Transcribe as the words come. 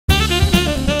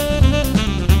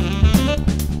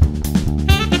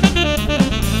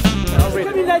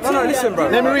No, listen, bro.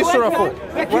 Let me read Surah 4.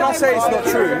 When I say it's not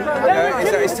true,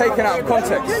 it's that it's taken out of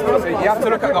context. So you have to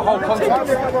look at the whole context.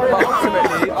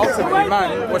 But ultimately,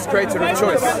 man was created with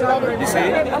choice. You see,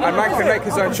 and man can make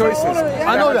his own choices.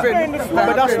 I know that,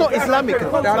 but that's not Islamic.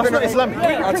 That's not Islamic.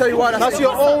 I'll tell you why. That's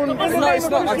your own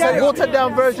watered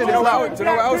down version of Islam. Do you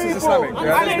know what else is Islamic?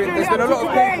 There's been a lot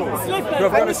of people who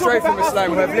have gone astray from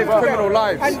Islam, who have lived criminal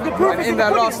lives, and in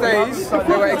their last days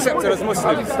they were accepted as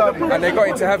Muslims, and they got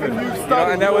into heaven.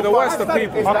 And they were the worst of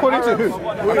people. According to who?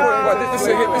 This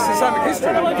is Islamic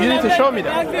history. You need to show me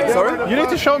that. Sorry? You need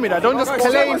to show me that. Don't just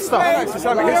claim stuff. It's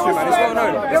Islamic history, man. It's well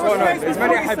known. It's well known. There's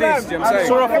many hadiths, you know what I'm saying?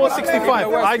 Surah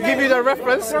 465. I give you the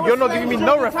reference. You're not giving me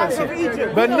no reference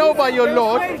here. But know by your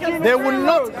Lord, they will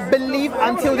not believe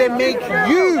until they make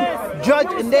you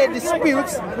judge in their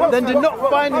disputes, then do not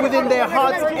find within their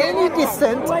hearts any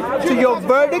dissent to your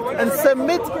verdict and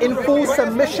submit in full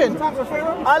submission.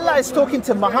 Allah is talking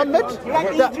to Muhammad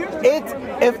that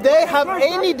if they have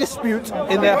any dispute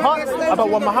in their hearts about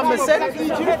what Muhammad said,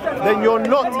 then you're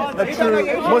not a true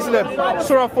Muslim.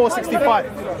 Surah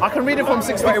 465. I can read it from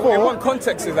 64. In what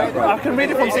context is that, bro? I can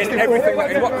read it from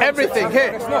 64. Everything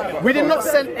here. We did not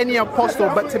send any apostle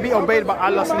but to be obeyed by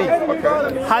Allah's lead.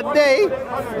 Had they,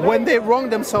 when they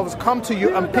wronged themselves, come to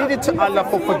you and pleaded to Allah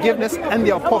for forgiveness, and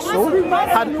the apostle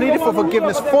had pleaded for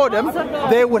forgiveness for them,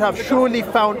 they would have surely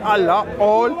found Allah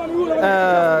all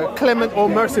clement or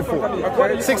merciful.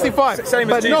 65. Same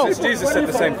as Jesus. Jesus said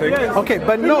the same thing. Okay,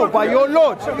 but no, by your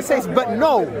Lord. It says, but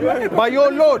no, by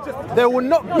your Lord, they will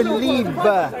not believe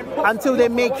until they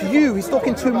make you, he's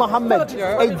talking to Muhammad,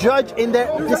 a judge in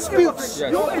their disputes.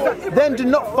 Then do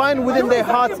not find within their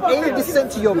hearts any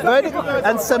dissent to your verdict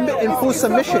and submit in full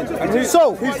submission.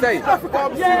 So, who's they? You.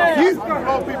 You're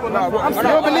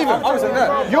a believer. I wasn't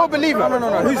there. You're a believer.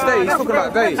 No. Who's they? He's talking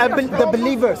about they. The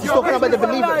believers. He's talking about the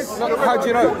believers. How do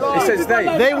you know? It says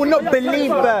they. They will not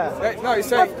believe. No, he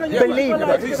said believe.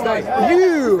 Who's they?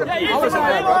 You. I wasn't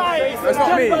there, bro. That's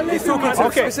not me. He's talking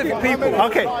to specific people.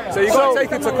 Okay. So you got to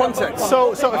take it to context.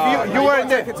 So if you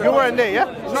weren't there,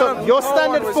 yeah? So your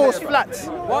standard falls flat.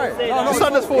 Why? The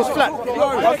standard falls flat.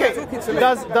 Okay.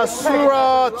 Does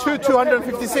Surah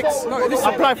 256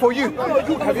 apply for you?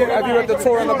 Have you read the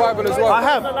Torah and the Bible as well? I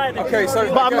have. Okay, so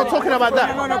but I'm not talking about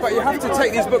that. No, but you have to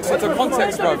take these books into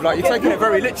context, bro. Like, you're taking it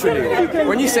very literally.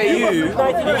 When you say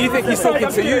you think he's talking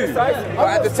to you, but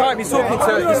at the time he's talking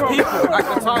to his people.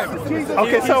 At the time,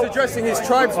 he's addressing his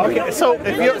tribesmen. Okay, so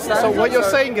what you're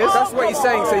saying is, that's what he's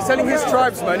saying. So he's telling his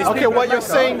tribesmen. Okay, what you're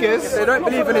saying is, if they don't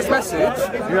believe in his message,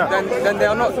 then they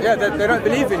are not. Yeah, they don't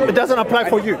believe in you. It doesn't apply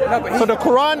for you. So the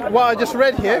Quran, what I just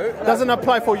read here, doesn't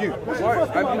apply for you. Look,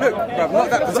 bro, not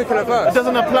that particular verse. It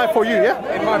doesn't apply for you,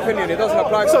 yeah? In my opinion, it doesn't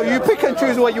apply. So you pick and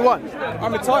choose what you want.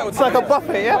 I'm entitled. It's like a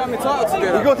buffet, yeah? I'm entitled to do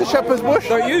that. You go to Shepherd's Bush.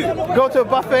 Don't you? Go to a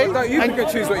buffet. Don't you pick and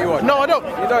choose what you want? No, I don't.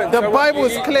 You don't. The Bible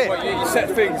is clear. You set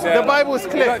things. Yeah? The Bible is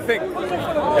clear. You don't think.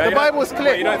 The Bible is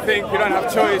clear. You don't think. You don't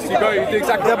have choice. You go. You do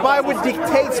exactly. The Bible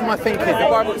dictates my thinking. The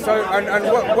Bible. So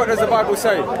and what does the Bible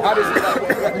say? How does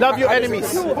it? Love your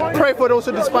enemies. Pray for those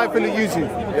who despitefully use you.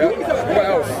 Yeah. What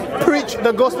else? Preach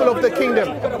the gospel of the kingdom.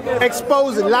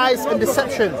 Expose lies and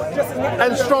deception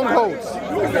and strongholds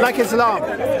like Islam.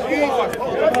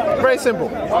 Very simple.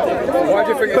 Why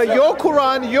do you think? But your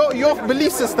Quran, your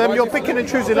belief system, you're picking and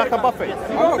choosing like a buffet.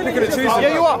 I'm not picking and choosing.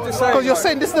 Yeah, you are. Because you're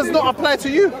saying this does not apply to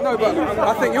you. No, but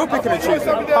I think you're picking and choosing.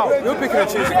 How? You're picking and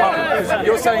choosing. Because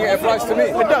you're saying it applies to me.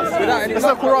 It does. Without any. It's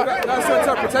not Quran. That's your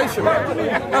interpretation.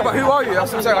 No, but who are you?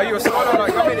 That's what I'm saying. Are you a scholar?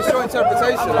 Like, I mean, it's your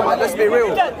interpretation. Like, let's be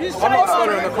real. I'm not a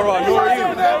scholar in the Quran. Nor are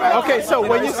you. Okay, so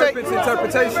when you say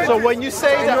interpretation. So when you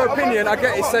say in that, your opinion, I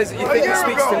get it says you think it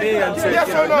speaks to me and to.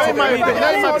 Not my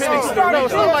opinion. No,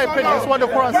 it's not my opinion. It's what the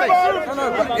Quran says.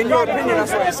 No, but in your opinion,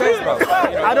 that's what it says, bro.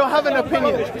 I don't have an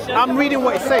opinion. I'm reading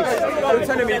what it says. You're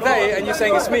telling me they, and you're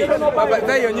saying it's me. But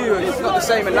they and you is not the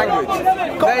same in language.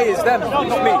 They is them,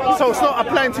 not me. So it's not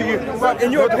applying to you. But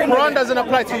in your opinion, the Quran doesn't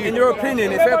apply to you. In your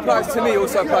opinion, if it applies to me, it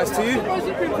also applies to you.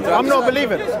 I'm not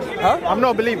believing. Huh? I'm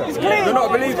not believing. You're not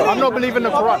a believer. I'm not believing the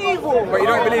Quran. But you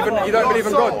don't believe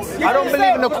in God. I don't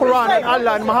believe in the Quran and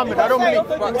Allah and Muhammad. I don't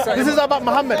believe. This is about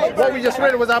Muhammad. What we just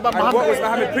read was about Muhammad. What was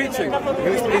Muhammad preaching?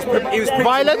 He was preaching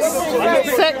violence,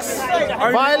 sex,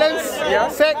 violence,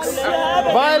 sex,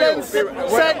 violence,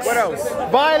 sex, what else?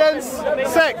 Violence,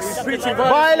 sex,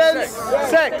 violence,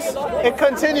 sex. It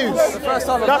continues.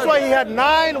 That's why he had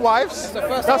 9 wives.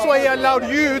 That's why he allowed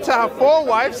you to have 4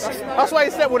 wives. That's why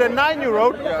he slept with a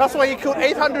 9-year-old. That's why he killed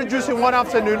 800 Jews in one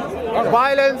afternoon.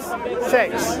 Violence,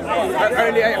 sex.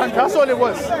 Only 800. That's all it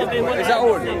was. Is that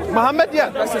all? Muhammad,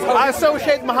 yeah. I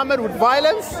associate Muhammad with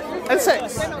violence and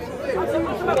sex.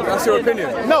 That's your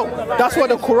opinion? No, that's what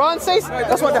the Quran says.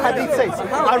 That's what the Hadith says.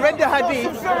 I read the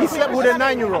Hadith. He slept with a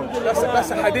 9-year-old.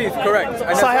 That's a Hadith, correct?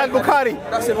 Sahih Bukhari.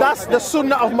 That's the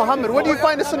Sunnah of Muhammad. Where do you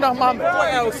find the Sunnah of Muhammad?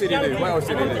 What else did he do? What else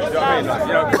did he do? Do you know what I mean? Like,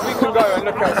 you know, we can go and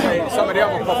look at, say, some of the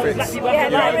other prophets. You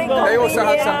know, they also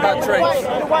had some bad traits.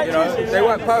 You know, they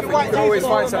weren't perfect. You can always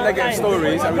find some negative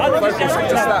stories, and we can focus on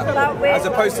just that, as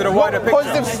opposed to the wider picture.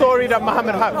 Positive story that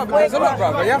Muhammad had. No, but there's a lot,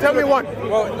 brother. You have Tell me one.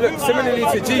 Well, look, similarly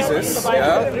to Jesus,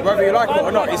 yeah, whether you like it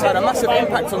or not, he's had a massive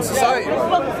impact on society.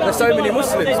 There's so many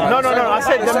Muslims. Man. No. I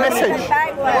said the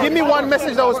message. Give me one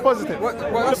message that was positive. Well,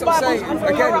 that's what I'm saying.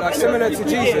 Again, like similar to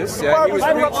Jesus, yeah, he was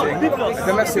preaching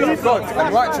the message of God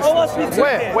and righteousness.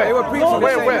 Where? They were preaching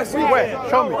the same message. Where?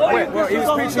 Show me. Where? Well, he was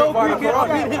preaching it by the Qur'an.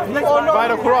 By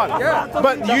the Quran. Yeah.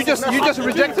 But you just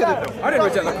rejected it though. I didn't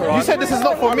reject the Quran. You said this is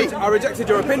not for me. I rejected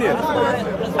your opinion.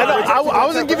 I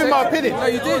wasn't giving my opinion. No,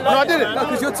 you did. No, I didn't. No,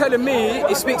 because you're telling me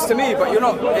it speaks to me, but you're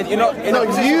not. No,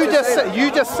 you just said.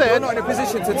 You're not in a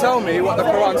position to tell me what the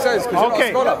Quran says because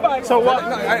you're not a scholar. So what?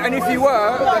 And if you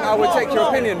were, then I would take your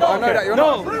opinion. But I know that you're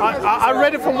not. I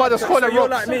read it from what the scholar wrote. You're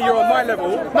like me. You're on my level.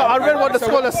 No, I read what the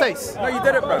scholar says. No, you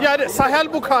didn't, bro. Yeah, I did. Sahih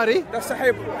Bukhari.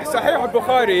 Sahih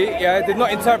al-Bukhari, yeah, did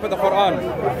not interpret the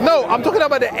Quran. No, I'm talking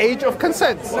about the age of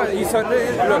consent. No,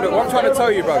 look, what I'm trying to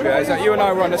tell you, bro, yeah, is that you and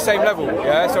I were on the same level,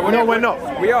 yeah? So we're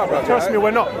not. We are, bro. Trust me,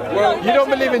 we're not. Well, you don't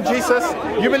believe in Jesus.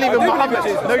 You believe in Muhammad.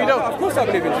 No, you don't. Of course I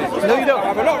believe in Jesus. No, you don't. I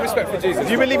have a lot of respect for Jesus.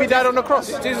 Do you believe he died on the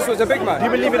cross? Jesus was a big man. Do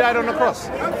you believe he died on the cross?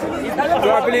 Do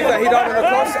I believe that he died on the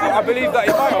cross? I believe that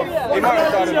he might have. He might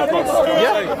have died on the cross.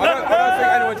 Yeah. I don't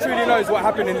think anyone truly knows what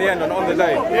happened in the end and on the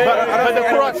day. But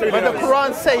the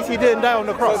Quran says he didn't die on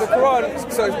the cross. So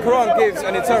the Quran gives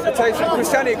an interpretation.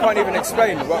 Christianity can't even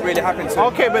explain what really happened to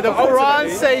him. Okay, but the Quran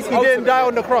says he didn't die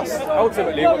on the cross.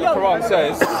 Ultimately, what the Quran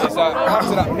says is that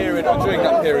after that period, or during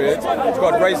that period,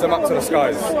 God raised them up to the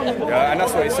skies. Yeah, and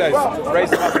that's what it says.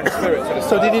 Raised them up in the spirit to the skies.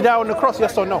 So did he die on the cross,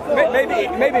 yes or no?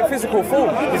 Maybe in physical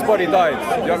form, his body died.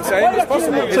 You know what I'm saying? It's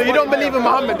possible. So you don't believe in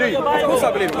Muhammad, do you? Of course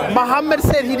I believe in Muhammad. Muhammad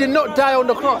said he did not die on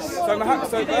the cross.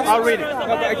 I'll read it.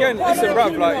 No, but again, listen,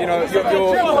 bruv, like, you know,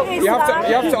 you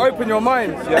have to open your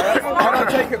mind, yeah? I don't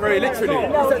take it very literally.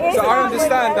 So I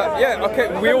understand that, yeah, okay,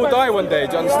 we all die one day,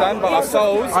 do you understand? But our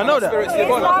souls, I know our spirits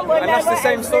live on. And that's the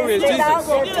same story as Jesus.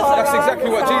 That's exactly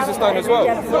what Jesus done as well.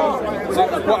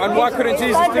 So, and why couldn't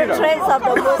Jesus do that?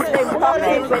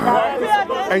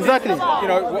 Exactly. You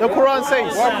know, the Quran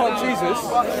says. Why can't Jesus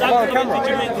go on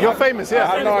camera? You're famous,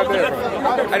 yeah. I have no idea,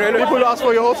 bro. Anyway, look. People ask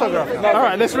for your autograph. All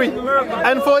right, let's read.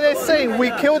 And for their saying,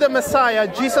 we killed the Messiah,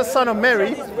 Jesus, son of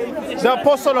Mary, the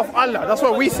apostle of Allah. That's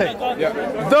what we say.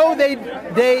 Yeah. Though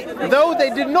they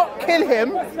did not kill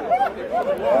him,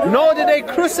 nor did they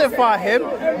crucify him,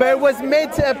 but it was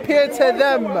made to appear to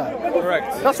them.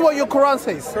 Correct. That's what your Quran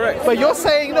says. Correct. But you're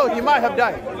saying, no, he might have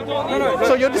died. No.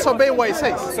 So you're disobeying what it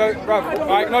says. So, bruv,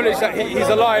 I acknowledge that he's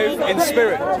alive in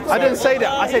spirit. I didn't say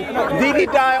that. I said, did he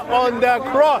die on the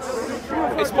cross?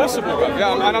 It's possible, bruv.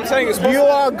 Yeah, and I'm saying it's possible. You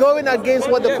are going against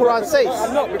what the Quran says.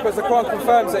 I'm not, because the Quran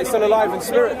confirms that he's still alive in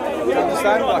spirit. You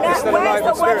understand? Like, he's still alive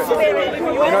in spirit.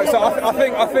 You know, so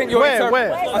I think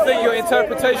your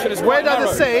interpretation is where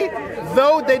does it say?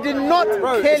 Though they did not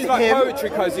kill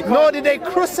him, nor did they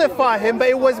crucify him, but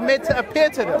it was meant to appear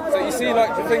to them. So you see,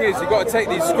 like, the thing is, you've got to take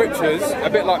these scriptures a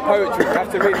bit like poetry. You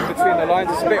have to read it between the lines.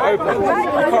 It's a bit open. You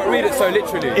can't read it so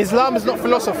literally. Islam is not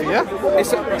philosophy, yeah?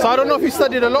 So I don't know if you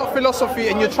studied a lot of philosophy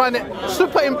and you're trying to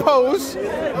superimpose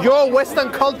your Western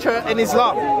culture in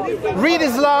Islam. Read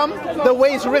Islam the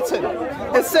way it's written.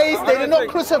 It says they did not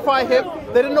crucify him,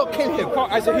 they did not kill him.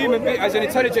 As a human being, as an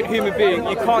intelligent human being,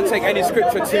 you can't take any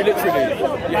scripture too literally.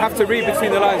 You have to read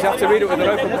between the lines. You have to read it with an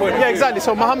open point. Yeah, exactly.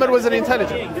 So Muhammad wasn't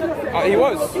intelligent. He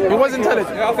was. He was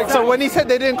intelligent. Yeah, I think so when he said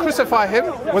they didn't crucify him,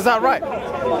 was that right?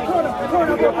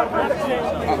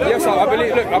 Yes, I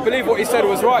believe. Look, I believe what he said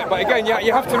was right. But again,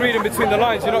 you have to read in between the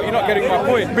lines. You're not getting my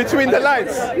point. Between the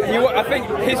lines. I think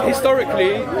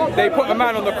historically they put a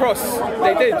man on the cross.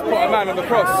 They did put a man on the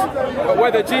cross. But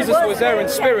whether Jesus was there in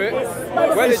spirit,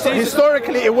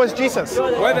 historically it was Jesus.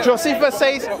 Josephus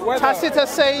says, Tacitus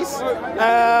says,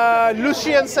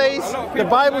 Lucian says, the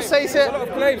Bible says it. There's a lot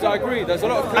of claims. I agree. There's a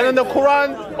lot of claims. And then the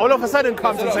Quran all of a sudden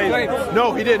comes and says,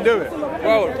 no, he didn't do it.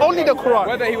 Well, only the Quran.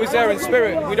 Whether he was there in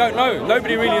spirit, we don't know.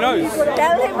 Nobody really knows.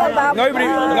 Tell him about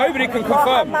nobody can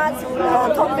confirm.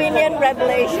 Muhammad's convenient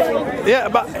revelation. Yeah,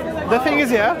 but The thing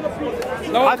is, yeah.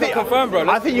 No, I think confirm, bro.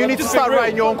 I think you need to start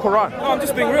writing your own Qur'an. No, I'm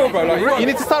just being real, bro. Like, you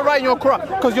need to start writing your Qur'an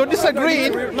because you're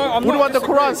disagreeing with what the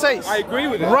Qur'an says. I agree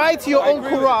with it. Write your own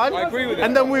Qur'an, I agree with it.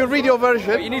 and then we'll read your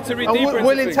version. But you need to read and deeper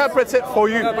we'll into interpret it for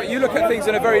you. No, but you look at things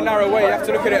in a very narrow way. You have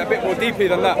to look at it a bit more deeply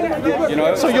than that. You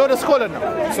know. So you're the scholar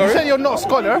now. Sorry? You said you're not a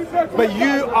scholar, but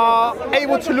you are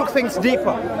able to look things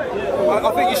deeper.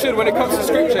 I think you should when it comes to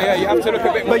scripture. Yeah, you have to look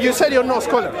a bit more. But you said you're not a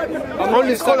scholar.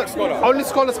 Only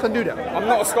scholars can do that. I'm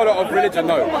not a scholar of religion,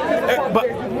 no. But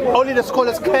only the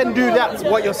scholars can do that,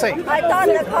 what you're saying. I thought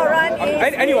the Quran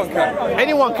is... Anyone can.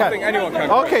 Anyone can? I think anyone can.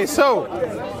 Okay, so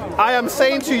I am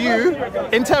saying to you,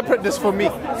 interpret this for me.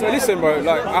 So listen, bro,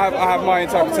 like I have my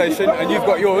interpretation and you've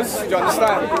got yours, do you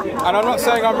understand? And I'm not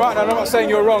saying I'm right and I'm not saying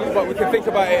you're wrong, but we can think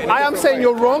about it. I am saying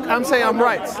you're wrong, I'm saying I'm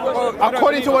right.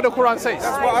 According to what the Quran says.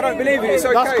 That's what I don't believe in, it's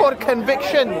okay. That's called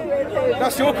conviction.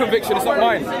 That's your conviction, it's not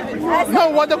mine. No,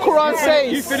 what the Quran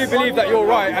says. You fully believe that you're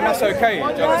right and that's okay,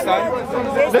 do you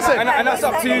understand? Listen. And that's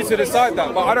up to you to decide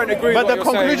that, but I don't agree with what you're saying.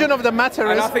 But the conclusion of the matter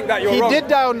is, he did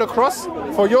die on the cross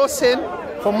for your sin,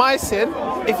 for my sin.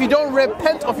 If you don't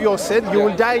repent of your sin, you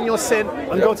will die in your sin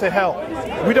and go to hell.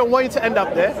 We don't want you to end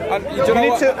up there. You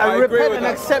need to repent and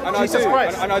accept Jesus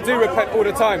Christ. And I do repent all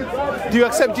the time. Do you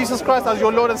accept Jesus Christ as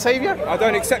your Lord and Savior? I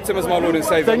don't accept him as my Lord and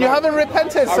Savior. Then you haven't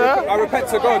repented, sir. I repent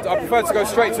to God. I prefer to go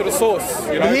straight to the source.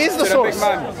 You know, he is the source.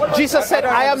 Jesus said,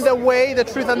 I am the way, the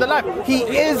truth and the life. He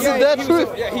is the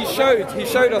truth. He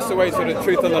showed us the way to the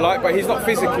truth and the light, but he's not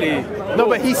physically... No,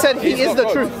 but he said he is the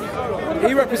truth.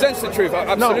 He represents the truth,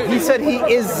 absolutely. No, he said he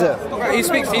is. He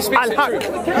speaks the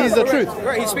truth. He's the truth.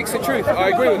 Right, he speaks the truth. I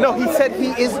agree with that. No, he said he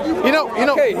is. You know,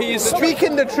 okay, he is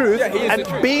speaking the truth and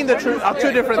being the truth are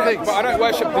two different things. But I don't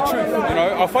worship the truth, you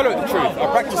know. I follow the truth.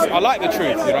 I practice it. I like the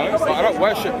truth, you know. But I don't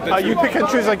worship the truth. Are you pick and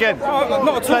choose again? Not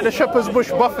at all. Like the shepherd's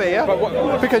bush buffet, yeah?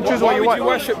 But pick and choose what you want.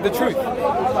 Why would you worship the truth?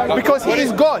 Like, because he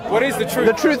is God. What is the truth?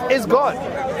 The truth is God.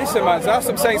 Listen, man, so that's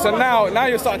what I'm saying. So now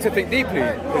you're starting to think deeply,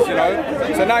 you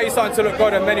know. So now you're starting to look at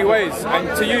God in many ways, and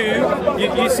to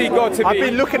you see God to be. I've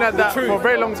been looking at that for a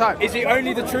very long time. Is he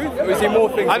only the truth, or is he more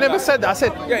things? I never said that. I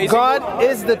said God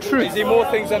is the truth. Is he more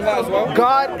things than that as well?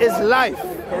 God is life.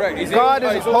 Correct. God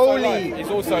is holy. He's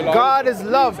also life. God is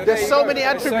love. So There's so many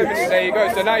attributes. There you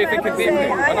go. So now you're thinking deeply,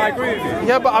 and I agree with you.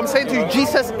 Yeah, but I'm saying to you,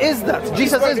 Jesus is that.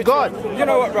 Jesus is God. You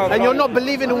know what, brother? And you're not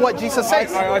believing in what Jesus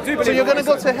says. I do believe. So you're going to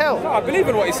go to hell. No, I believe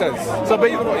in what he says. So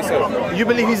believe in what he says. You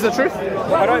believe he's the truth?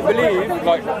 I don't believe,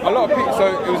 like, a lot of people, so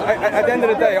it was, at the end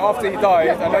of the day, after he died,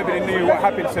 and nobody knew what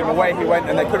happened to him, and where he went,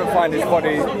 and they couldn't find his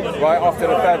body, right, after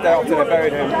the third day after they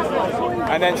buried him.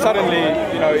 And then suddenly,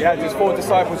 you know, he had his 4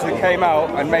 disciples who came out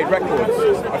and made records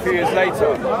a few years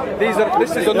later.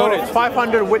 This is the knowledge.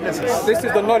 500 witnesses. This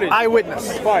is the knowledge.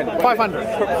 Eyewitness. Fine.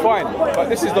 500. Fine. But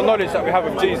this is the knowledge that we have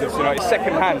of Jesus, you know, it's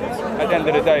second hand at the end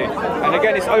of the day. And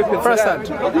again, it's open to first them.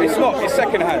 hand. It's not, it's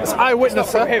second hand. It's eyewitness,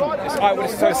 it's not from him. It's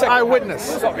eyewitness. So it's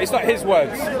eyewitness. It's not his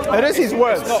words. It is his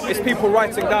words. It's people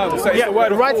writing down. So it's the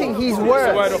word of writing Paul. his words.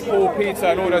 It's the word of Paul, Peter,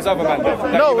 and all those other men.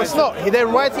 No, it's not. They're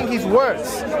writing his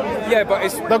words. Yeah, but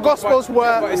it's the Gospels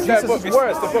were Jesus' words.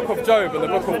 It's the book of Job and the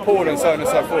book of Paul and so on and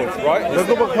so forth, right?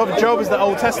 The book of Job is the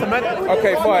Old Testament.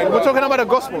 Okay, fine. We're talking about the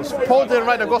Gospels. Paul didn't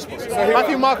write the Gospels.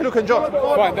 Matthew, Mark, Luke, and John.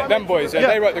 Fine, them boys,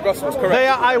 they wrote the Gospels, correct? They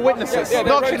are eyewitnesses.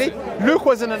 No, actually, Luke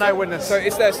wasn't an eyewitness. So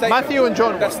it's their statement. Matthew and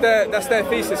John. That's their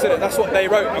thesis, isn't it? That's what they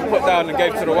wrote and put down and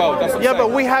gave to the world. That's what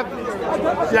but we have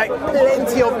like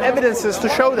plenty of evidences to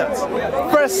show that.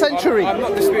 First century. I'm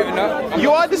not disputing that.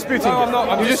 You are disputing it. I'm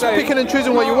not. You're just picking and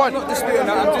choosing what you want. I'm not disputing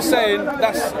that. I'm just saying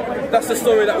that's the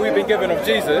story that we've been given of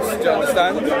Jesus. Do you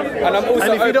understand? And I'm also.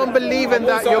 And if you don't believe in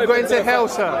that, you're going to hell,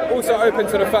 sir. Also open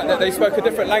to the fact that they spoke a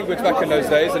different language back in those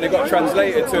days, and it got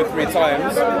translated 2 or 3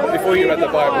 times before you read the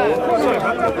Bible,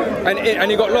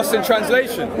 and he got lost in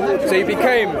translation.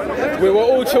 So we were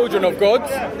all children of God,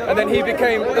 and then he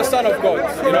became the Son of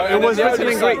God. You know, it was written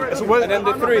in Greek. And then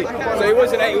the 3. So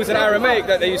it was an Aramaic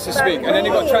that they used to speak, and then it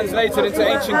got translated into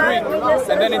ancient Greek,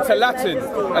 and then into Latin,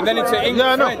 and then into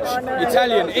English, French,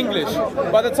 Italian, English.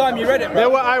 By the time you read it, bro, there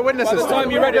were eyewitnesses. By the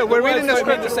time you read it, we're reading the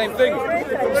script. The same thing.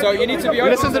 So you need to be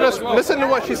open. Listen to this. Listen to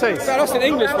what she says. No, that's in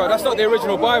English, bro. That's not the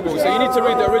original Bible. So you need to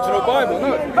read the original Bible.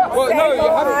 No, well, no, you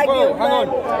haven't, bro. Hang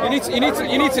on.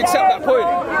 You need to accept that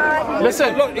point.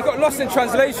 Listen, it got lost in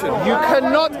translation. You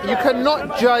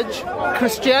cannot judge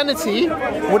Christianity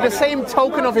with the same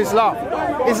token of Islam.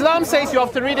 Islam says you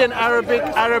have to read in Arabic.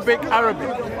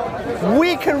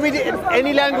 We can read it in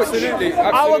any language. Absolutely.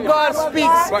 Our God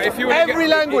speaks every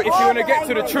language. If you want to get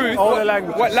to the truth,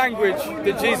 what language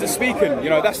did Jesus speak in? You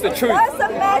know, that's the truth.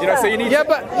 You know, so you need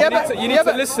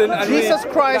to listen and Jesus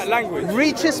read Christ that language.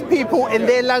 reaches people in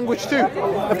their language too.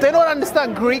 If they don't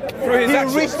understand Greek, He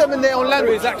reaches them in their own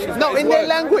language. No, in their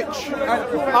language.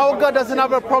 Our God doesn't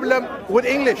have a problem with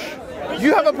English.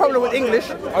 You have a problem with English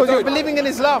because you're believing in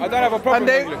Islam. I don't have a problem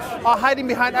with English. And they are hiding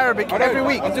behind Arabic every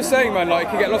week. I'm just saying, man, like,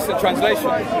 you get lost in translation.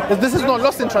 This is not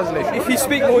lost in translation. If you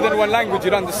speak more than one language,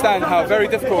 you'd understand how very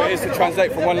difficult it is to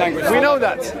translate from one language. We know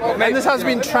that. And this has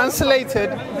been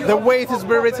translated the way it has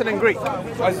been written in Greek.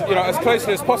 As, you know, as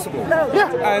closely as possible.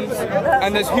 Yeah.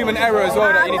 And there's human error as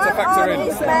well that you need to factor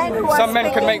in. Some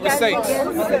men can make mistakes.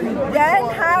 Then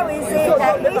how is it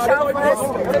that each of us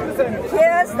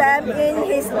hears them in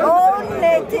his own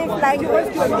native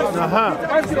language?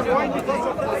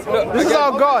 Look, this is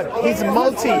our God. He's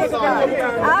multi.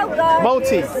 Our God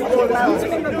multi.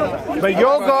 But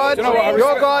your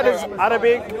God is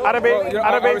Arabic.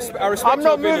 I'm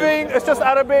not moving. It's just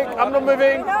Arabic. I'm not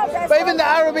moving. But even the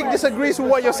Arabic disagrees with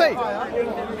what you're saying.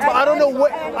 But I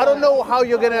don't know how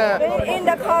you're gonna. In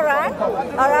the Quran,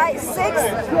 alright, 6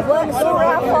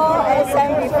 Surah 4 and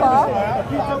 74,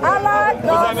 Allah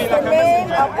got the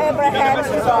name of Abraham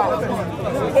to God.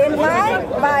 In my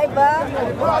Bible,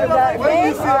 the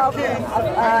name of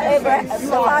Abraham, the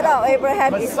father of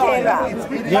Abraham is Terah.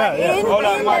 Yeah. In the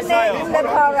Quran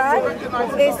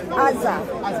is Azza.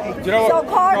 Do you know what,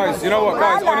 guys? You know what,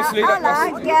 guys? Honestly,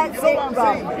 Allah gets it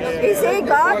wrong. Is he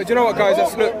God? Do you know what, guys?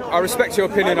 Look, I respect your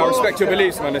opinion. I respect your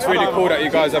beliefs, man. It's really cool that you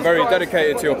guys are very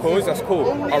dedicated to your cause. That's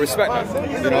cool. I respect that.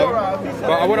 You know.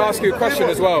 But I want to ask you a question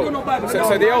as well.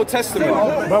 So the Old Testament.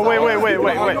 But wait.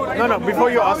 No. Before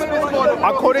you ask,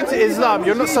 according to Islam,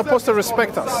 you're not supposed to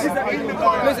respect us.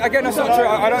 Again, that's not true.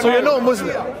 I don't. So know. you're not a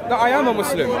Muslim. No, I am a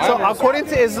Muslim. According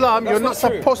to Islam, you're not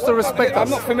supposed to respect us. I'm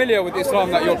not familiar with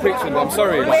Islam that you're preaching. I'm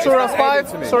sorry. Surah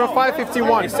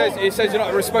 5:51. It says you're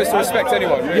not supposed to respect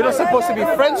anyone. You're not supposed to be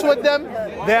friends with them.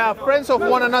 They are friends of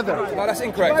one another. No, that's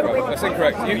incorrect, bro. That's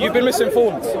incorrect. You've been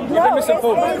misinformed. You've been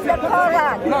misinformed. It's the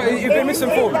Quran. No, you've been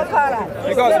misinformed.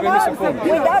 You guys have been misinformed.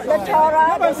 Without the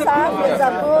Torah, the Psalm, the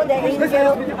Zabur, the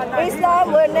Injil,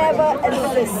 Islam will never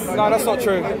exist. No, that's not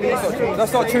true.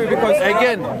 That's not true because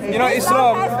again, you know,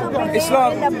 Islam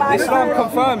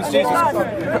confirms Jesus.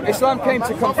 Islam came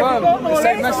to confirm the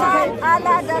same message.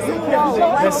 Allah doesn't know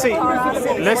what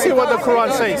Let's see what the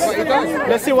Quran says.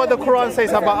 Let's see what the Quran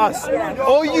says about us.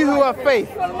 All you who have faith,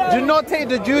 do not take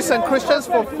the Jews and Christians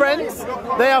for friends.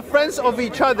 They are friends of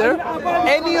each other.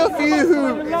 Any of you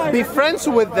who be friends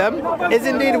with them is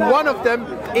indeed one of them.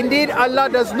 Indeed, Allah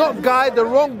does not guide the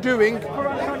wrongdoing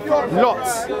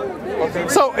lots. Okay.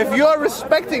 So if you are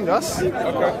respecting us,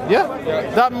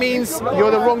 that means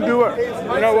you're the wrongdoer.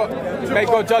 You know what? May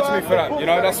God judge me for that. You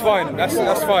know, that's fine. That's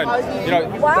fine. You know,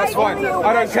 that's fine.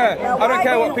 I don't care. I don't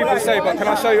care what people say. But can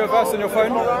I show you a verse on your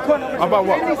phone? About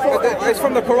what? It's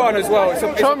from the Quran as well.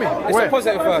 Show me. It's a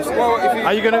positive verse. Well,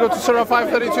 are you going to go to Surah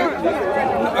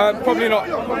 5:32? Probably not.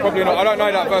 Probably not. I don't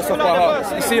know that verse off by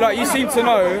heart. You see, like you seem to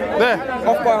know. There.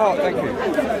 Off by heart. Thank you.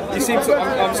 You seem to.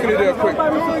 I'm just going to do a quick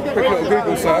little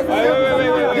Google search.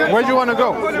 Where do you want to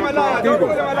go?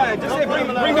 Google.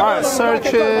 Alright, search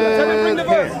it here.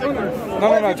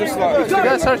 No, just like...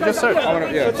 Just search.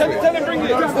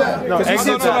 Because you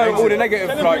seem to know all the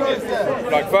negative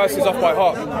like verses off by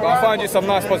heart. But I'll find you some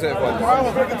nice positive ones.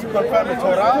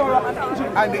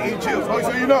 And the Injil.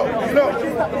 So you know.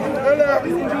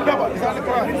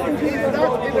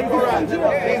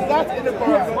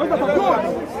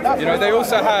 You know, they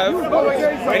also have,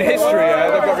 in history,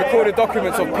 they've got recorded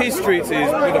documents of peace treaties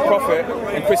with the Prophet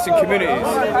in Christian communities.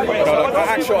 You know, like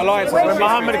actual alliances. When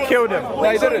Muhammad killed him. No,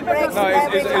 he didn't. No,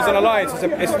 it's an alliance.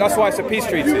 That's why it's a peace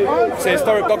treaty. It's a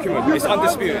historic document. It's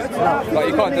undisputed. Like,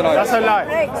 you can't deny it. That's a lie.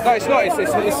 No, it's not. It's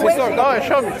historic. No,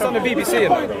 show me. It's on the BBC.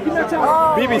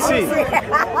 BBC.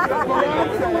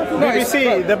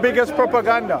 BBC, the biggest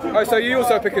propaganda. Oh, so you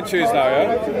also pick and choose now,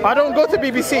 yeah? I don't go to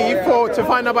BBC to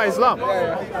find out about Islam.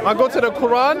 I go to the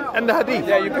Quran and the Hadith.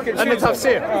 Yeah, you pick and choose. And the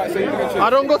Tafsir. Right, so you pick and choose. I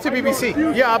don't go to BBC.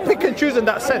 Yeah, I pick and choose in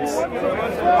that sense.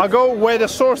 I go where the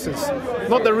source is,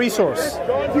 not the resource.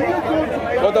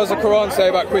 What does the Quran say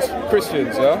about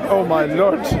Christians, yeah? Oh my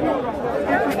Lord.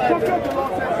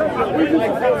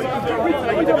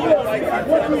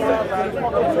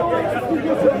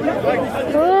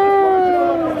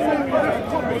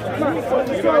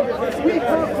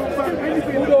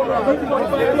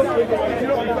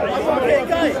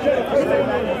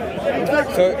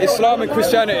 So Islam and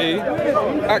Christianity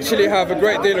actually have a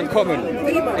great deal in common,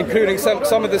 including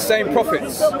some of the same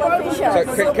prophets.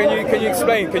 So can you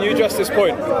explain? Can you address this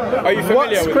point? Are you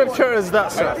familiar with it? What scripture is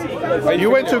that, sir? You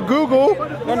went to Google.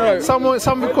 No.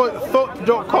 Something called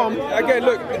thought.com. Again,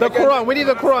 look. The Quran. We need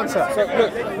the Quran, sir.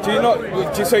 So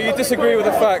look. So you disagree with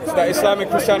the fact that Islam and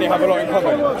Christianity have a lot in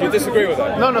common? Do you disagree with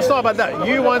that? No, it's not about that.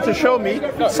 You want to show me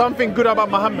something good about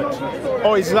Muhammad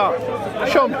or Islam.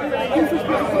 Show me.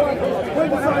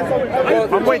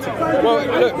 Well, I'm waiting. Well,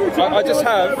 look, I just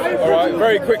have, all right,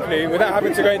 very quickly, without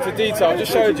having to go into detail, I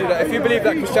just showed you that if you believe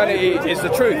that Christianity is the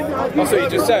truth, that's what you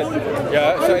just said.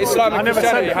 Yeah. So Islam and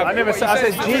Christianity have. I never said. I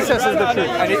said Jesus is the truth.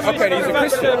 And he's a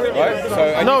Christian, right?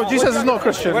 So. No, Jesus is not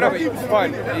Christian. Whatever.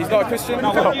 Fine. He's not a Christian.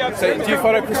 No. So do you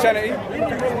follow Christianity?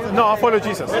 No, I follow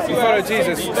Jesus. You follow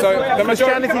Jesus. So the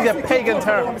Christianity is a pagan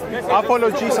term. I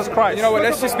follow Jesus Christ. You know what?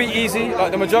 Let's just be easy.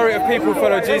 Like the majority of people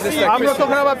follow Jesus. I'm not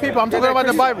talking about people. I'm talking about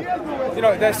the Bible. You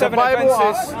know, there's seven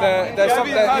offenses. There's some.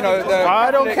 I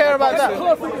don't care about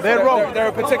that. They're wrong. They're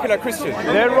a particular Christian.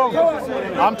 They're wrong.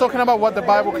 I'm talking about what the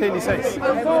Bible clearly says.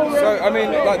 So I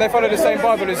mean, like they follow the same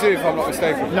Bible as you, if I'm not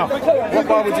mistaken. No. What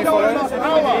Bible do you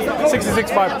follow?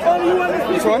 66 Bible.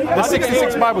 Which one? The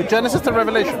 66 Bible. Genesis to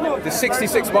Revelation. The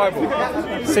 66 Bible.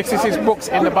 66 books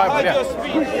in the Bible. Yeah.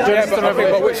 Genesis to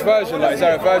Revelation. But which version? Like, is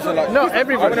there a version like? No,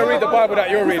 every version. I'm going to read the Bible that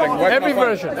you're reading. Every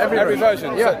version. Every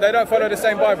version. Yeah. So they don't follow the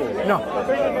same Bible. No.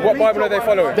 What Bible are they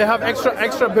following? They have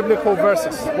extra biblical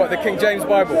verses. What, the King James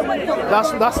Bible?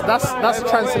 That's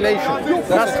translation.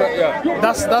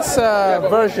 That's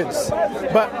versions.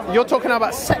 But you're talking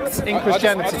about sects in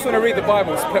Christianity. I just want to read the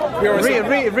Bible.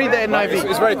 Read the NIV.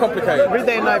 It's very complicated. Read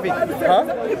the NIV.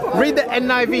 Huh? Read the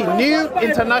NIV, New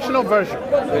International Version.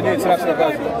 The New International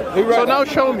Version. Who wrote so now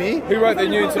show me. Who wrote the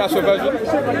New International Version?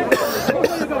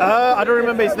 I don't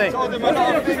remember his name.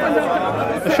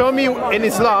 Show me in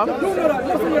Islam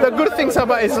the good things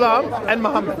about Islam and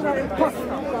Muhammad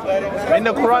in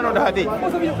the Quran or the Hadith.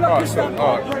 Alright, so,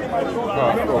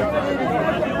 alright, cool.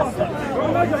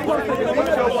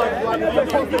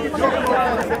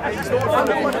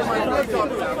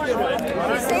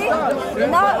 See,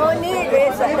 not only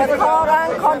is the Quran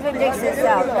contradicts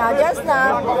itself. Now, just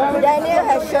now, Daniel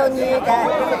has shown you that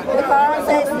the Quran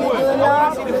says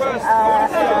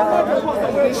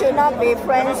you should not be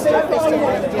friends to Christians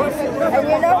and Jews. And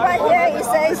you know what here it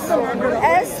says,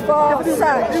 as for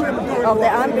such of the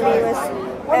unbelievers,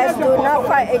 as do not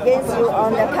fight against you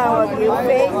on account of your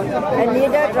faith, and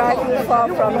neither drive you far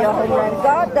from your homeland.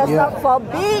 God does not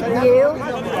forbid you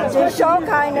to show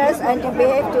kindness and to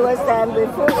behave towards them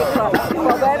with full regard,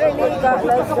 for verily God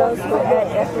loves those who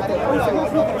act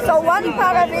equitably. So one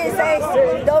part of it says,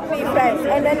 don't be friends,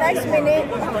 and the next minute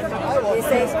it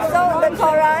says, so the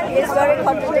Quran is very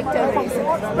contradictory.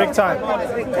 Big time.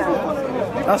 Big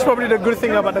time. That's probably the good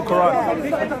thing about the Quran.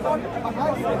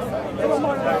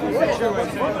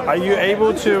 Are you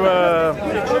able to?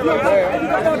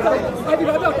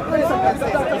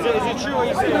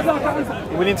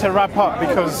 We need to wrap up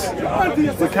because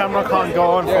the camera can't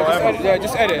go on forever.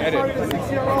 Just edit.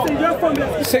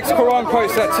 6 Quran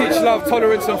quotes that teach love,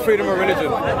 tolerance, and freedom of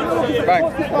religion.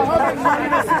 Bang.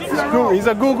 He's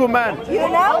a Google man. You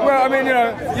know? Well, I mean, you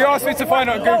know, you asked me to find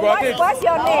out on Google. I did. What's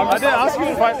your name? I didn't ask you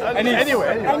to find.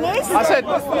 Anyway, I said,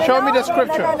 show me the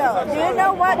scripture. No. Do you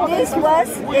know what this verse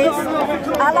is?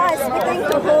 Allah is speaking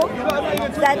to whom?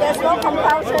 That there's no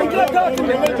compulsion in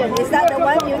religion. Is that the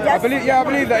one you just... I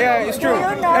believe that. Yeah, it's true.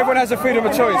 You know? Everyone has a freedom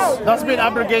of choice. That's been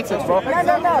abrogated, bro.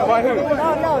 No. By who?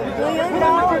 No. Do you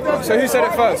know... So who said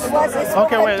it first?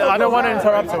 Okay, wait. I don't want to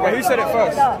interrupt you. Wait, who said it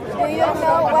first? No. Do you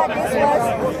know what this was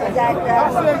that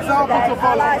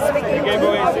Allah is speaking to?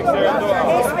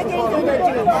 He's speaking to the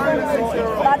Jews.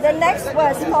 But the next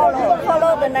verse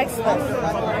follow the next verse.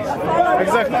 Follow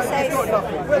exactly. What he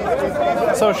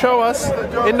says. So show us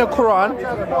in the Quran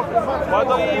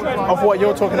of what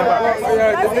you're talking about.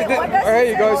 Here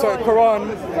you go. So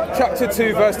Quran, chapter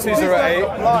 2, verse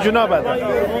 208. Did you know about that?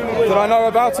 Did I know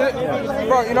about it?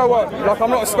 Right, you know what? Like, I'm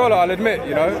not a scholar, I'll admit,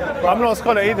 you know. I'm not a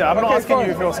scholar either. I'm not asking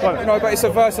you if you're a scholar. No, but it's a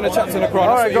verse and a chapter in the Quran.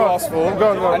 That's what you asked for.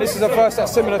 Go. And this is a verse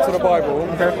that's similar to the Bible.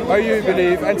 Okay. Oh, you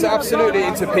believe, enter absolutely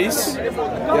into peace.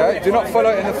 Yeah. Do not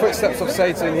follow in the footsteps of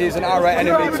Satan. He is an outright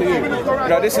enemy to you.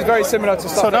 Now, this is very similar to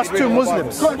stuff. So that's two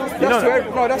Muslims.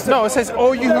 No, it says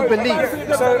all you who believe.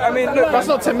 So I mean, look, that's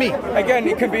not to me. Again,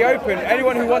 it can be open.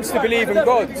 Anyone who wants to believe in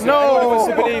God. Anyone who wants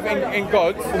to believe in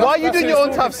God. Why are you doing your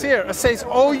own tafsir? It says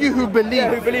all you who believe.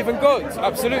 Yeah, who believe in God.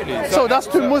 Absolutely. So that's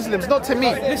two Muslims, not to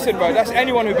me. Listen, bro. That's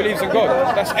anyone who believes in God.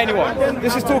 That's anyone.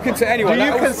 This is talking to anyone. Do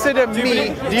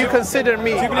you consider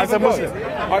me as a Muslim?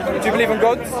 Do you believe in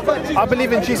God? I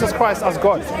believe in Jesus Christ as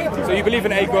God. So you believe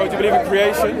in a God? Do you believe in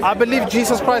creation? I believe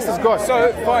Jesus Christ is God.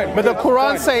 So fine. But the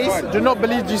Qur'an says, do not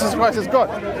believe Jesus Christ is God.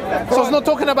 So it's not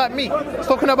talking about me. It's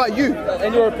talking about you.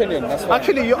 In your opinion, that's fine.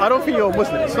 Actually, I don't think you're a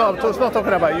Muslim. It's not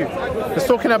talking about you. It's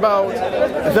talking about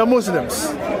the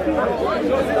Muslims.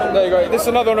 There you go. This is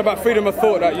another one about freedom of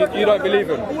thought that you don't believe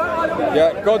in.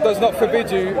 Yeah, God does not forbid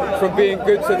you from being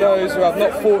good to those who have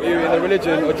not fought you in the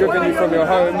religion or driven you from your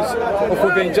homes, or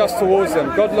for being just towards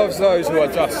them. God loves those who are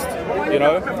just. You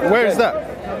know. Where is that?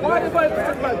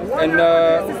 In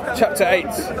chapter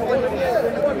 8.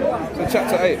 So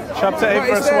chapter 8. Chapter 8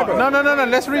 verse what? No.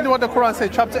 Let's read what the Quran says.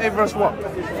 Chapter 8 verse what?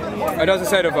 It doesn't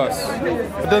say the verse.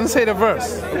 It doesn't say the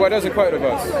verse. Well, it doesn't quote the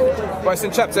verse. But it's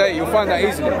in chapter 8. You'll find that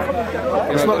easily.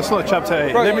 It's not chapter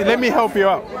 8. Bro, let me help you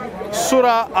out.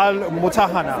 Surah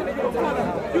Al-Mutahana.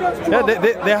 Yeah,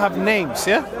 they have names,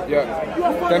 yeah? Yeah.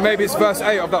 Then maybe it's verse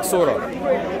 8 of that surah.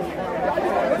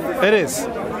 It is.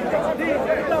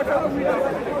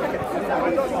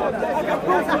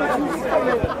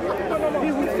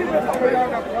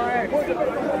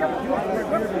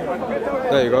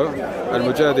 There you go.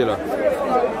 Al-Mujadila.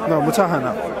 No,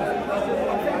 Mutahana.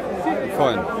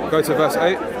 Fine. Go to verse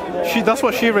 8. That's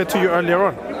what she read to you earlier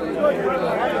on.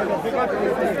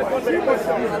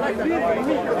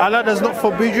 Allah does not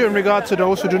forbid you in regard to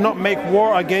those who do not make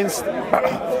war against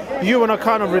you on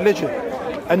account of religion,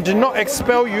 and do not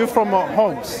expel you from our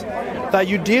homes, that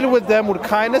you deal with them with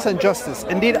kindness and justice.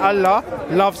 Indeed, Allah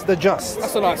loves the just.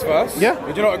 That's a nice verse. Yeah?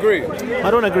 Would you not agree? I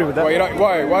don't agree with that.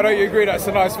 Why? Why don't you agree that's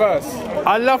a nice verse?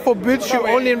 Allah forbids you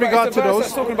only in regard to those.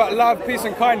 It's talking about love, peace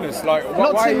and kindness. Like,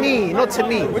 not to me. What do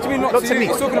you mean not to me?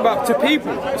 It's talking about to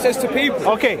people. It says to people.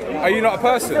 Okay. Are you not a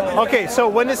person? Okay, so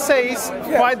when it says,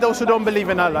 fight those who don't believe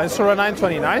in Allah in Surah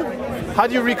 9:29, how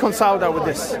do you reconcile that with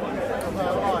this?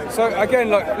 So again,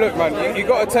 like, look, man, you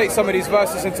got to take some of these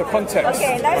verses into context,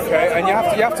 okay? And you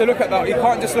have to look at that. You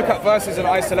can't just look at verses in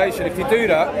isolation. If you do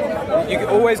that, you're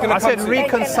always going to. I said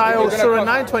reconcile Surah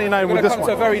 9:29 with this one. It's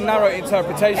a very narrow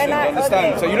interpretation. You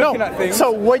understand? So you're looking at things.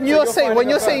 So when you're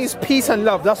saying it's peace and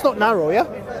love, that's not narrow, yeah?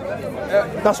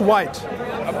 That's wide.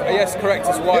 Yes, correct.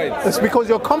 It's wide. It's because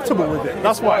you're comfortable with it.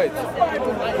 That's why.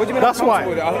 What do you mean? That's why.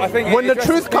 I think when the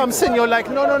truth comes in, you're like,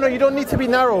 no, you don't need to be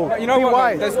narrow. You know be what?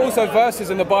 wide. There's also verses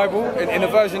in the Bible, in the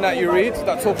version that you read,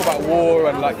 that talk about war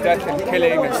and like death and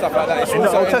killing and stuff like that. It's in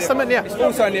the Old Testament, yeah. It's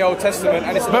also in the Old Testament,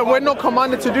 and but we're not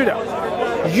commanded to do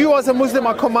that. You as a Muslim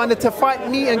are commanded to fight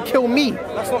me and kill me.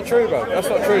 That's not true, bro. That's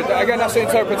not true. Again, that's the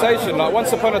interpretation. Like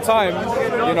once upon a time,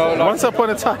 you know. Like, once upon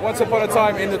a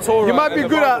time in the Torah. You might be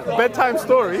good at bedtime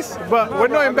stories, but we're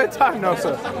not in bedtime now,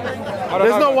 sir.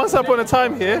 There's no once upon a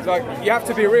time here. Like you have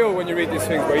to be real when you read these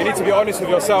things, bro. You need to be honest with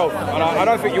yourself, and I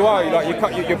don't think you are.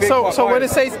 You're being so when it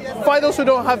says fight those who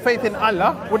don't have faith in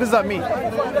Allah, what does that mean?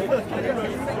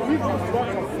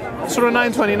 Surah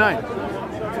 9:29.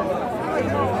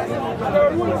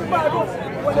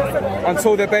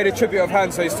 Until they pay the tribute of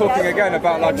hand, so he's talking again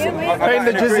about like paying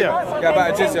the jizya. Yeah,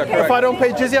 about a jizya. Correct. If I don't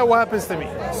pay jizya, what happens to me?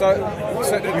 So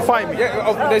you fight me.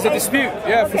 Yeah, there's a dispute.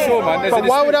 Yeah, for sure, man. But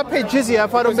why would I pay jizya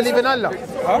if I don't believe in Allah?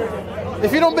 Huh?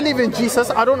 If you don't believe in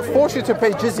Jesus, I don't force you to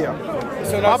pay jizya.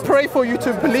 I pray for you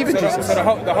to believe in Jesus. So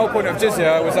the whole point of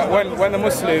jizya was that when the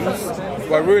Muslims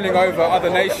were ruling over other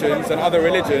nations and other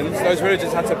religions, those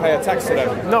religions had to pay a tax to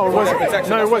them. No, it wasn't.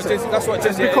 No, it wasn't. That's what jizya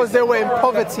is. It's because they were in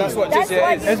poverty. That's what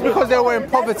jizya is. It's because they were in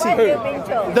poverty.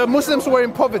 Who? The Muslims were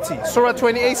in poverty. Surah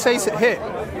 28 says it here.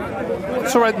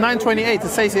 Surah 9:28, it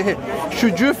says it here.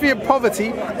 Should you fear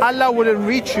poverty, Allah will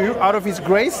reach you out of His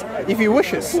grace if He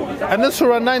wishes. And then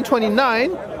Surah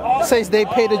 9:29 says they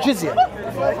pay the jizya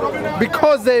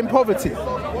because they're in poverty.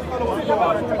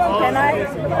 Can I?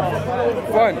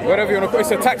 Fine, whatever you want to call it.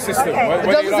 It's a tax system. Okay.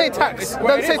 It doesn't say tax. It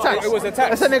doesn't say tax. It was a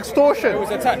tax. It's an extortion. It was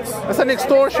a tax. It's an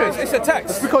extortion. It's a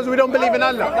tax. It's because we don't believe in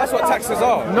Allah. That's what taxes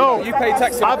are. No. You pay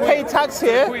tax to the I Queen. pay tax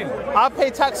here I pay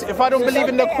tax. If I don't believe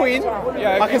in the Queen,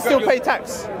 I can still pay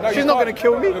tax. She's not going to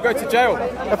kill me. You'll go to jail.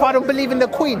 If I don't believe in the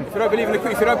Queen. If you don't believe in the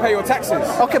Queen, if you don't pay your taxes.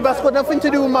 Okay, but that's got nothing to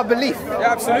do with my belief.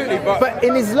 Yeah, absolutely. But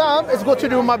in Islam, it's got to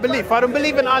do with my belief. If I don't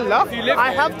believe in Allah,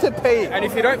 I have to pay. And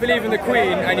if you don't believe in the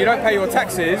Queen and you don't pay your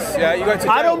taxes, you go to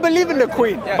jail. I don't believe in the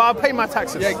Queen, but I'll pay my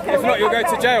taxes. Yeah, if not, you'll go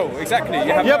to jail. Exactly.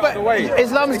 You have but the way.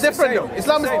 Islam is different though.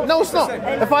 Islam is, no, it's not.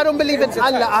 If I don't believe in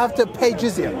Allah, I have to pay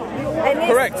jizya.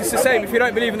 Correct, it's the same. If you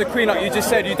don't believe in the Queen, like you just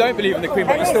said, you don't believe in the Queen,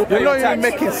 but you still pay your tax. You're not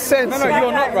even making sense. No,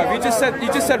 you're not, bruv.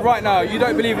 You just said right now, you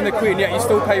don't believe in the Queen, yet you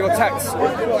still pay your tax.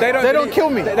 They don't kill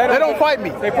me. They don't fight me.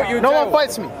 They put you in jail. No one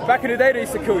fights me. Back in the day, they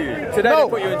used to kill you. Today, they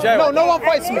put you in jail. No one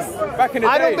fights me. Back in the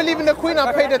day, I don't believe in the Queen,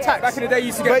 I pay the tax. Back in the day, you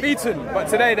used to get beaten, but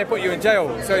today they put you in jail.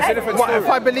 So it's a different story. What if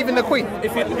I believe in the Queen?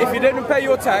 If you didn't pay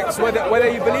your tax,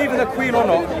 whether you believe in the Queen or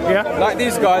not, like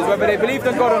these guys, whether they believed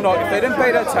in God or not, if they didn't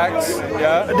pay their tax,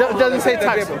 it doesn't say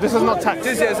tax. This is not tax.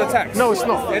 Jizya is a tax. No, it's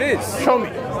not. It is. Show me.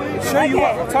 Show you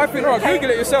what? Type it, or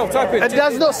Google it yourself. Type it. It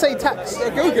does not say tax.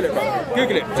 Google it, bro.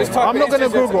 Google it. Just type it. I'm not going to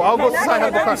Google. I'll go to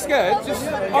Sahih Don't be scared. Just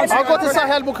I'll go to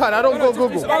Sahih Bukhari. I don't go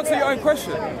Google. Just answer your own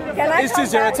question. Is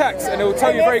Jizya a tax? And it will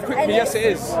tell you very quickly, yes, it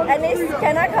is.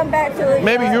 Can I come back to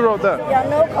maybe you wrote that. Yeah,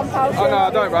 no compulsion. Oh, no,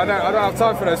 I don't, bro. I don't have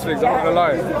time for those things. I'm not going to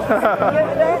lie.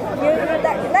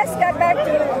 Let's get back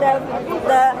to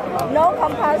the no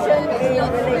compulsion in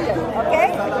religion, okay?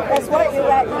 That's what you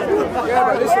read. Yeah,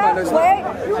 but listen, wait.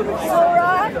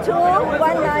 Surah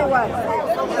 2191.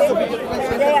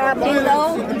 They are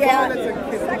below.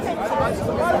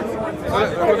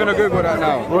 We're going to Google that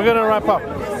now. We're going to wrap up.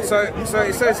 So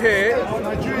it says here,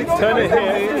 turn it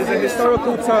here is a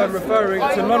historical term referring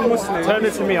to non-Muslims. Turn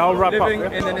it to me, I'll wrap living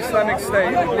up. in an Islamic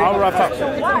state. I'll wrap up.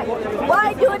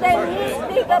 Why do they need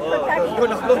legal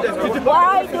protection?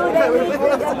 Why do they need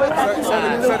legal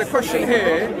protection? So the question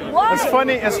here... It's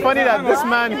funny that this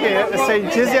man here is saying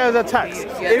jizya is a tax.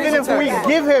 Even if we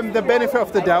give him the benefit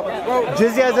of the doubt,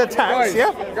 jizya is a tax,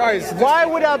 Guys, why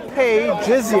would I pay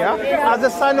jizya as a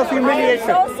sign of humiliation?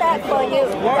 I'm so sad for you.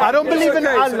 I don't believe in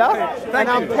Allah, and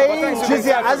I'm paying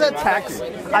jizya as a tax,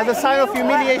 as a sign of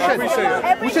humiliation,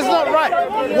 which is not right.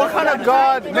 What kind of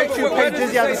God makes you pay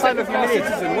jizya as a sign of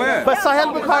humiliation? But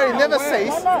Sahih Bukhari never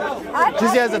says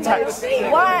jizya is a tax.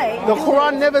 Why? The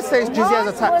Qur'an never says jizya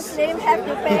is a tax.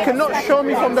 He cannot show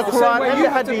me from the Qur'an and the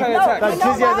Hadith that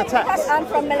jizya is a tax.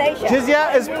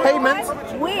 Jizya is payment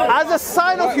as a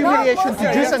sign of humiliation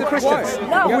to Jews and Christians.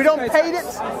 If we don't pay it,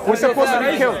 we're supposed to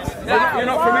be killed. You're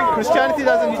not from England. Christianity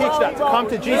doesn't teach that. Come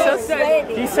to Jesus,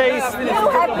 he says,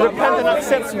 repent and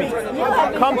accept me.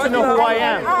 Come to know who I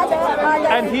am.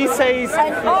 And he says,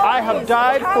 I have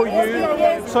died for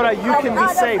you so that you can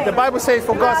be saved. The Bible says,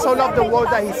 for God so loved the world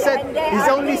that he sent his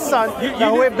only son,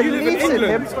 that whoever believes in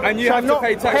him shall not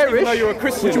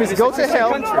perish, which means go to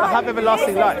hell, but have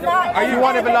everlasting life. If you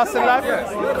want everlasting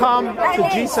life, come to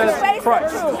Jesus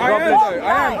Christ. God bless you.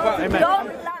 I am, but Amen.